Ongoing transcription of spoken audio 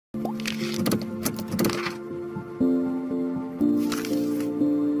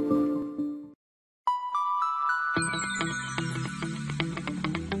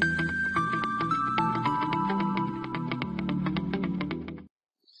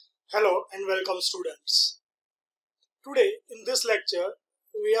Hello and welcome students. Today in this lecture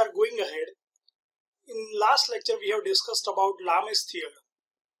we are going ahead. In last lecture we have discussed about Lami'S theorem.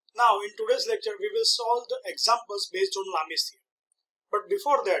 Now in today's lecture we will solve the examples based on Lami'S theorem. But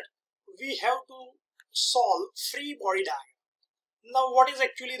before that we have to solve free body diagram. Now what is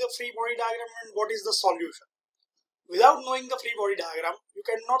actually the free body diagram and what is the solution? Without knowing the free body diagram you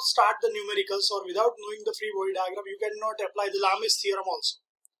cannot start the numericals, or without knowing the free body diagram you cannot apply the Lami'S theorem also.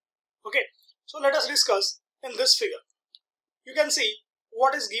 Okay, so let us discuss in this figure. You can see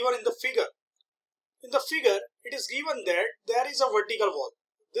what is given in the figure. In the figure, it is given that there is a vertical wall.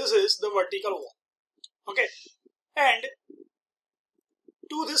 This is the vertical wall. Okay, and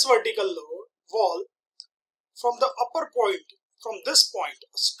to this vertical wall, from the upper point, from this point,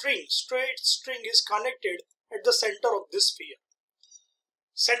 a straight string is connected at the center of this sphere.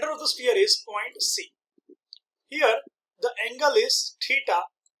 Center of the sphere is point C. Here, the angle is theta,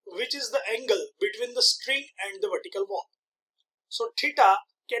 which is the angle between the string and the vertical wall. So theta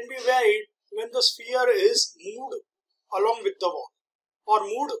can be varied when the sphere is moved along with the wall or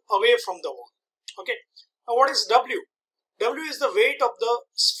moved away from the wall. Okay. Now what is W? W is the weight of the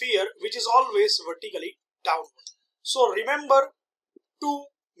sphere, which is always vertically downward. So remember two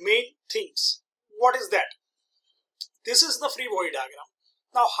main things. What is that? This is the free body diagram.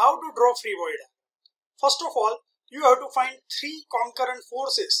 Now how to draw free body diagram? First of all, you have to find three concurrent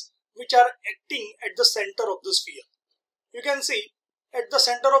forces which are acting at the center of the sphere. You can see at the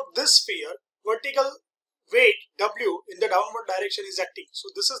center of this sphere, vertical weight W in the downward direction is acting.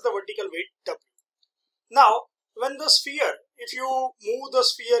 So this is the vertical weight W. Now when the sphere, if you move the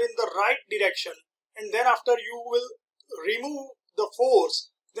sphere in the right direction and then after you will remove the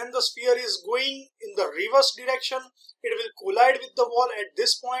force, then the sphere is going in the reverse direction. It will collide with the wall at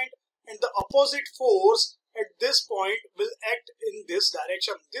this point, and the opposite force at this point will act in this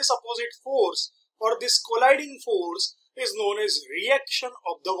direction. This opposite force or this colliding force is known as reaction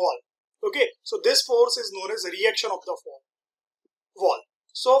of the wall. Okay, so this force is known as reaction of the wall.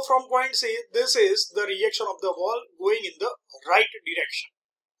 So from point C, this is the reaction of the wall going in the right direction.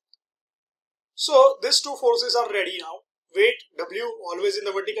 So these two forces are ready now. Weight W always in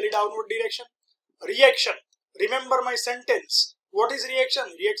the vertically downward direction. Reaction. Remember my sentence. What is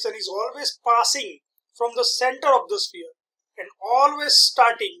reaction? Reaction is always passing from the center of the sphere and always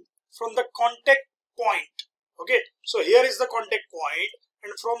starting from the contact point. Okay, so here is the contact point,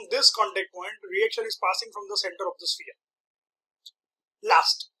 and from this contact point reaction is passing from the center of the sphere.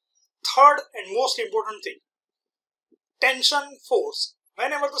 Last, third and most important thing, tension force.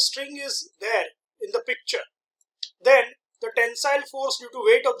 Whenever the string is there in the picture, then the tensile force due to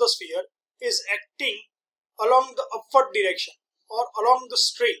weight of the sphere is acting along the upward direction or along the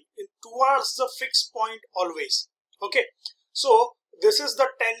string towards the fixed point always. Okay, so this is the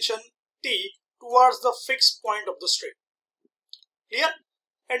tension T towards the fixed point of the string. Clear?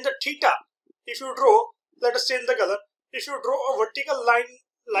 And the theta, if you draw, let us change the color. If you draw a vertical line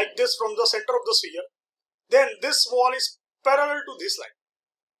like this from the center of the sphere, then this wall is parallel to this line.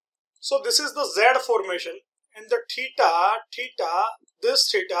 So this is the Z formation, and the this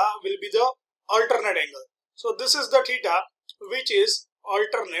theta will be the alternate angle. So this is the theta, which is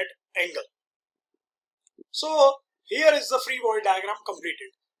alternate angle. So here is the free body diagram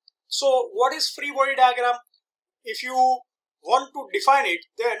completed. So what is free body diagram? If you want to define it,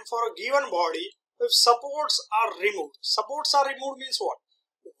 then for a given body, if supports are removed means what?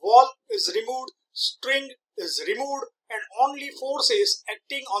 Wall is removed, string is removed, and only forces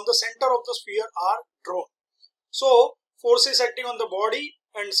acting on the center of the sphere are drawn. So forces acting on the body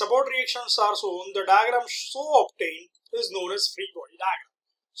and support reactions are shown. The diagram so obtained is known as free body diagram.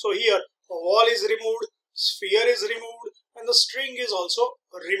 So here a wall is removed, sphere is removed, and the string is also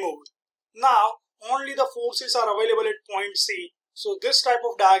removed. Now only the forces are available at point C. So this type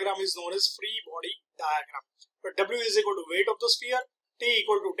of diagram is known as free body diagram. But W is equal to weight of the sphere, T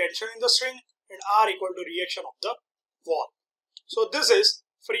equal to tension in the string, and R equal to reaction of the wall. So this is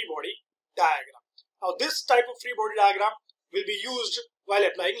free body diagram. Now this type of free body diagram will be used while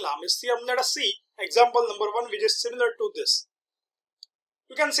applying Lami'S theorem. Let us see example number 1, which is similar to this.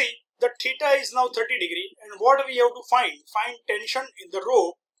 You can see the theta is now 30 degree, and what we have to find tension in the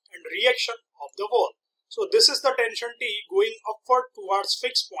rope and reaction of the wall. So this is the tension T going upward towards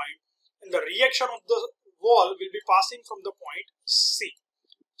fixed point, and the reaction of the wall will be passing from the point C.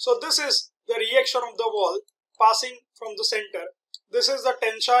 So this is the reaction of the wall passing from the center. This is the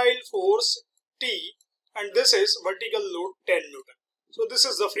tensile force T, and this is vertical load 10 Newton. So this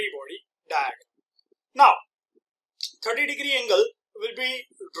is the free body diagram. Now 30 degree angle will be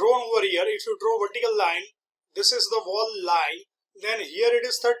drawn over here. If you draw vertical line, this is the wall line, then here it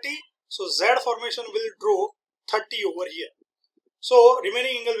is 30. So Z formation will draw 30 over here. So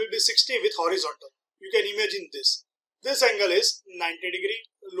remaining angle will be 60 with horizontal. You can imagine this. This angle is 90 degree.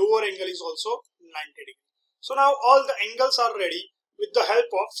 Lower angle is also 90 degree. So now all the angles are ready with the help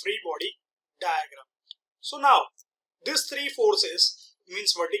of free body diagram. So now these three forces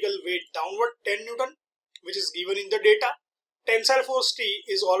means vertical weight downward 10 Newton, which is given in the data. Tensile force T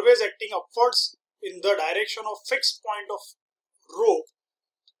is always acting upwards in the direction of fixed point of rope.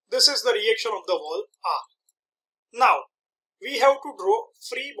 This is the reaction of the wall R. Now we have to draw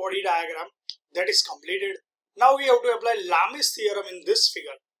free body diagram that is completed. Now we have to apply Lami'S theorem in this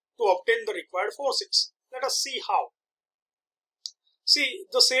figure to obtain the required forces. Let us see how. See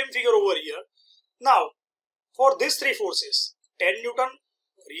the same figure over here. Now for these three forces, 10 Newton,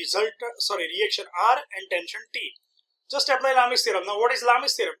 reaction R and tension T. Just apply Lami'S theorem. Now what is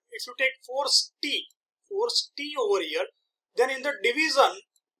Lami'S theorem? If you take force T over here, then in the division,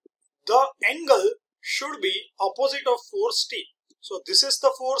 the angle should be opposite of force T. So this is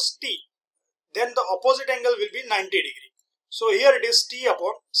the force T. Then the opposite angle will be 90 degree. So here it is T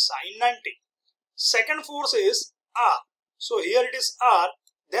upon sine 90. Second force is R. So here it is R.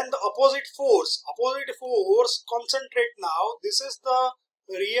 Then the opposite force concentrate now. This is the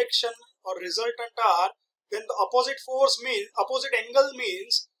reaction or resultant R. Then the opposite angle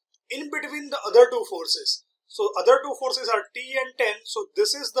means in between the other two forces. So other two forces are T and 10. So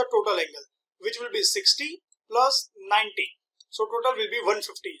this is the total angle, which will be 60 plus 90. So total will be 150.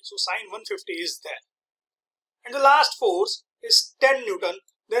 So sine 150 is there. And the last force is 10 Newton.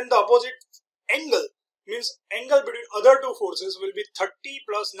 Then the opposite angle means angle between other two forces will be 30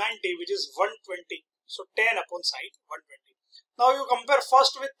 plus 90, which is 120. So 10 upon sine 120. Now you compare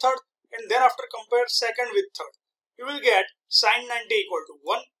first with third and then after compare second with third. You will get sine 90 equal to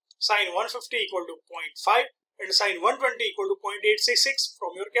 1, sine 150 equal to 0.5 and sine 120 equal to 0.866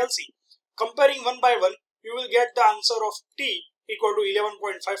 from your calci. Comparing one by one, you will get the answer of T equal to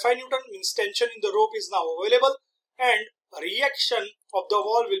 11.55 Newton, means tension in the rope is now available, and reaction of the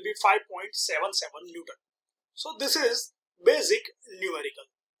wall will be 5.77 Newton. So this is basic numerical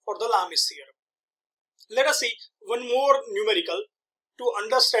for the Lami'S theorem. Let us see one more numerical to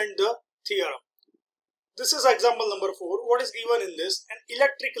understand the theorem. This is example number 4. What is given in this? An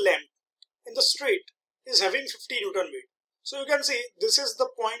electric lamp in the street is having 50 Newton weight. So you can see this is the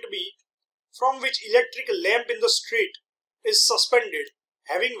point B from which electric lamp in the street is suspended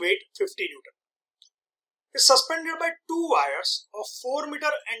having weight 50 Newton. It's suspended by two wires of 4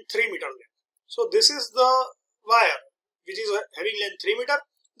 meter and 3 meter length. So this is the wire which is having length 3 meter.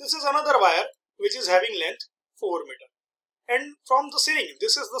 This is another wire which is having length 4 meter. And from the ceiling,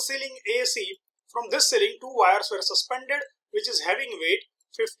 this is the ceiling AC. From this ceiling, two wires were suspended which is having weight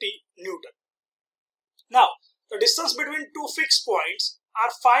 50 Newton. Now, the distance between two fixed points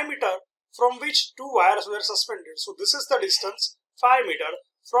are 5 meter from which two wires were suspended. So this is the distance 5 meter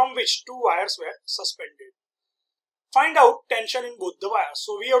from which two wires were suspended. Find out tension in both the wires.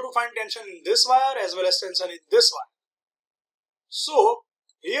 So we have to find tension in this wire as well as tension in this wire. So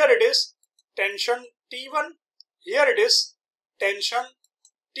here it is tension T1, here it is tension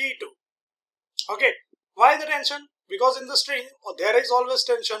T2. Okay, why the tension? Because in the string there is always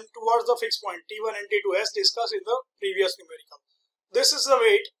tension towards the fixed point T1 and T2 as discussed in the previous numerical. This is the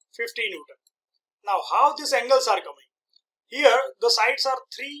weight 50 Newton. Now how these angles are coming? Here the sides are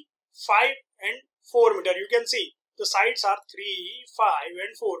 3, 5 and 4 meter. You can see the sides are 3, 5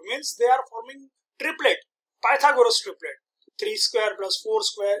 and 4, means they are forming triplet, Pythagoras triplet. 3 square plus 4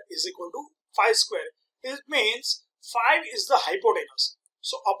 square is equal to 5 square. It means 5 is the hypotenuse.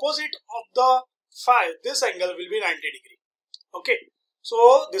 So opposite of the 5, this angle will be 90 degree. Okay,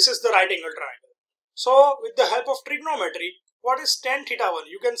 so this is the right angle triangle. So with the help of trigonometry, what is tan theta 1?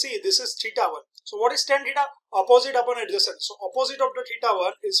 You can see this is theta 1. So what is tan theta? Opposite upon adjacent. So opposite of the theta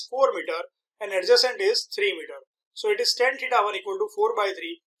 1 is 4 meter and adjacent is 3 meter. So it is tan theta 1 equal to 4 by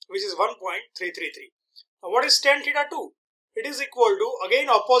 3, which is 1.333. Now what is tan theta 2? It is equal to again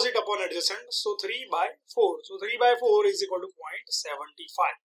opposite upon adjacent. So 3 by 4. So 3 by 4 is equal to 0.75.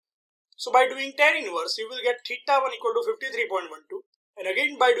 So by doing tan inverse, you will get theta 1 equal to 53.12. And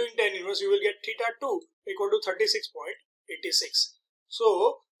again by doing tan inverse, you will get theta 2 equal to 36.86.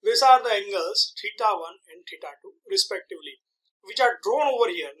 So these are the angles theta 1 and theta 2 respectively, which are drawn over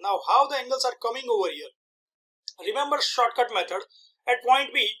here. Now how the angles are coming over here? Remember shortcut method. At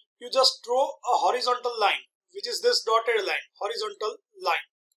point B, you just draw a horizontal line, which is this dotted line, horizontal line.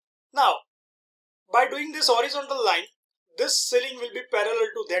 Now, by doing this horizontal line, this ceiling will be parallel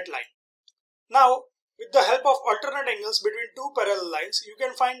to that line. Now, with the help of alternate angles between two parallel lines, you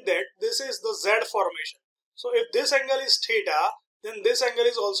can find that this is the Z formation. So, if this angle is theta, then this angle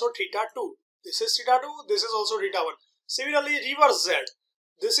is also theta 2. This is theta 2, this is also theta 1. Similarly, reverse Z.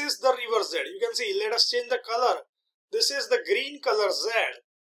 This is the reverse Z. You can see, let us change the color. This is the green color Z.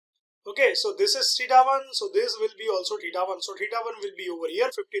 Okay, so this is theta 1, so this will be also theta 1. So theta 1 will be over here,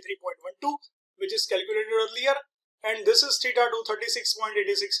 53.12, which is calculated earlier. And this is theta 2,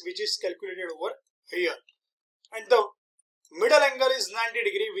 36.86, which is calculated over here. And the middle angle is 90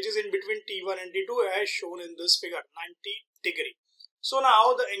 degree, which is in between T1 and T2 as shown in this figure, 90 degree. So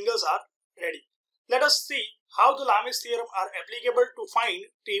now the angles are ready. Let us see how the Lami'S theorem are applicable to find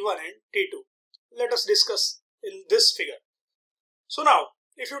T1 and T2. Let us discuss in this figure. So now,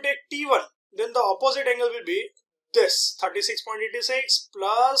 if you take T1, then the opposite angle will be this 36.86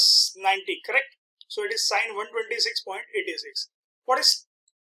 plus 90, correct? So it is sine 126.86. What is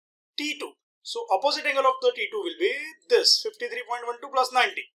T2? So opposite angle of the T2 will be this 53.12 plus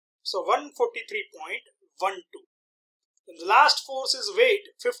 90. So 143.12. Then the last force is weight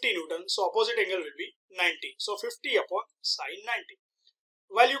 50 Newton. So opposite angle will be 90. So 50 upon sine 90.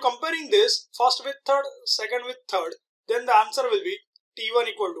 While you comparing this first with third, second with third, then the answer will be T1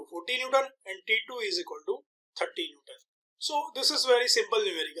 equal to 40 Newton and T2 is equal to 30 Newton. So this is very simple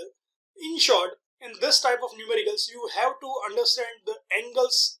numerical. In short, in this type of numericals, you have to understand the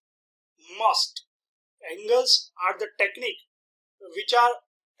angles must. Angles are the technique which are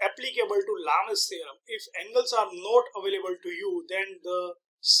applicable to Lami'S theorem. If angles are not available to you, then the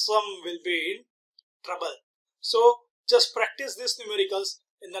sum will be in trouble. So just practice these numericals.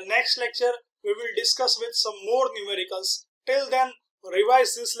 In the next lecture, we will discuss with some more numericals. Till then,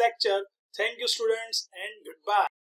 revise this lecture. Thank you students and goodbye.